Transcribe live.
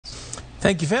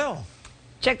Thank you, Phil.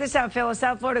 Check this out, Phil. A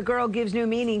South Florida girl gives new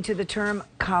meaning to the term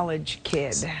college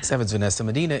kid. 7's Vanessa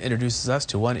Medina introduces us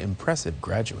to one impressive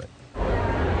graduate.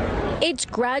 It's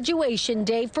graduation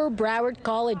day for Broward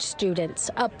College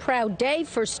students, a proud day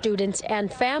for students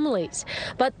and families.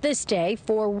 But this day,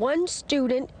 for one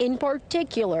student in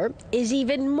particular, is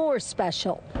even more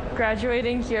special.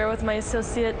 Graduating here with my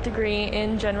associate degree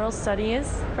in general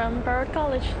studies from Broward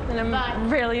College, and I'm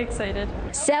really excited.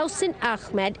 Sausan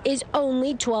Ahmed is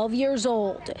only 12 years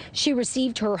old. She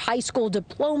received her high school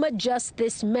diploma just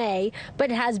this May,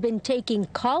 but has been taking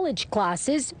college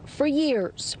classes for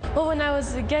years. Well, when I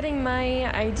was getting my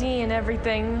ID and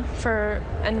everything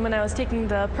and when I was taking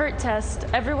the PERT test,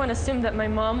 everyone assumed that my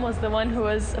mom was the one who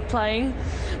was applying,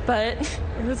 but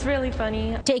it was really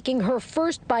funny. Taking her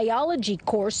first biology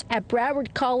course at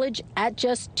Broward College at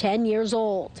just 10 years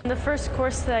old. The first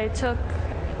course that I took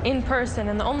in person,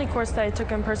 and the only course that I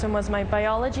took in person, was my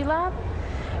biology lab.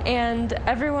 And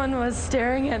everyone was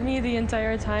staring at me the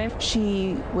entire time.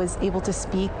 She was able to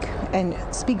speak, and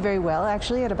speak very well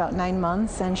actually, at about 9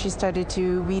 months, and she started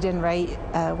to read and write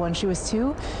when she was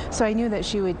 2. So I knew that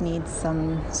she would need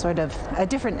some sort of a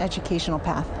different educational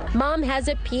path. Mom has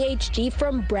a PhD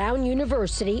from Brown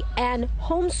University and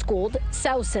homeschooled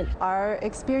Sausan. Our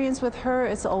experience with her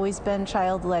has always been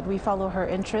child-led. We follow her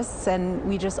interests and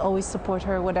we just always support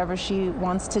her whatever she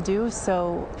wants to do.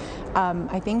 So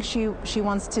I think she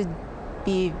wants to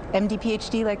be MD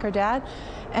PhD like her dad,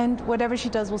 and whatever she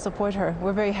does, we'll support her.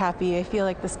 We're very happy. I feel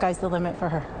like the sky's the limit for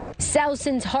her.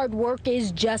 Sausan's hard work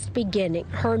is just beginning.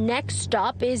 Her next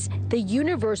stop is the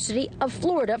University of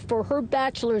Florida for her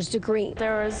bachelor's degree.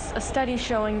 There was a study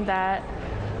showing that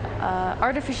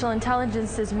artificial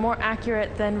intelligence is more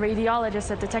accurate than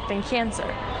radiologists at detecting cancer.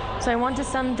 So I want to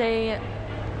someday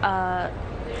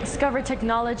discover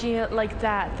technology like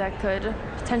that could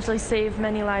potentially save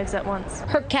many lives at once.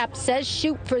 Her cap says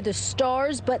shoot for the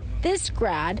stars, but this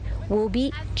grad will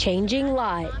be changing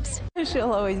lives.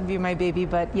 She'll always be my baby,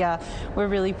 but yeah, we're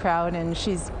really proud, and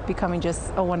she's becoming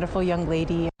just a wonderful young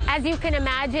lady. As you can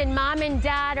imagine, Mom and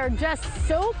Dad are just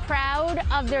so proud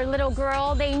of their little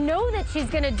girl. They know that she's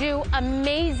going to do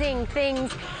amazing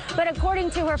things. But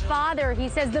according to her father, he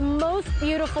says the most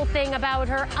beautiful thing about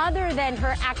her, other than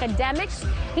her academics,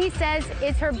 he says,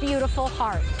 is her beautiful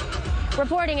heart.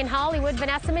 Reporting in Hollywood,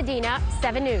 Vanessa Medina,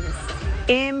 7 News.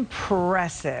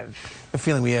 Impressive. A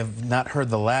feeling we have not heard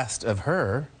the last of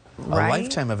her. Right? A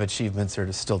lifetime of achievements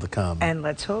are still to come. And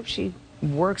let's hope she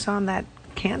works on that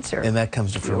cancer. And that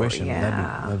comes to fruition.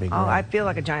 Yeah. That'd be great. Oh, I feel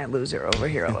like a giant loser over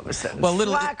here all of a sudden. Well,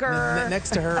 little Slacker.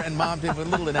 next to her and Mom did a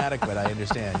little inadequate, I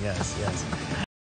understand. Yes, yes.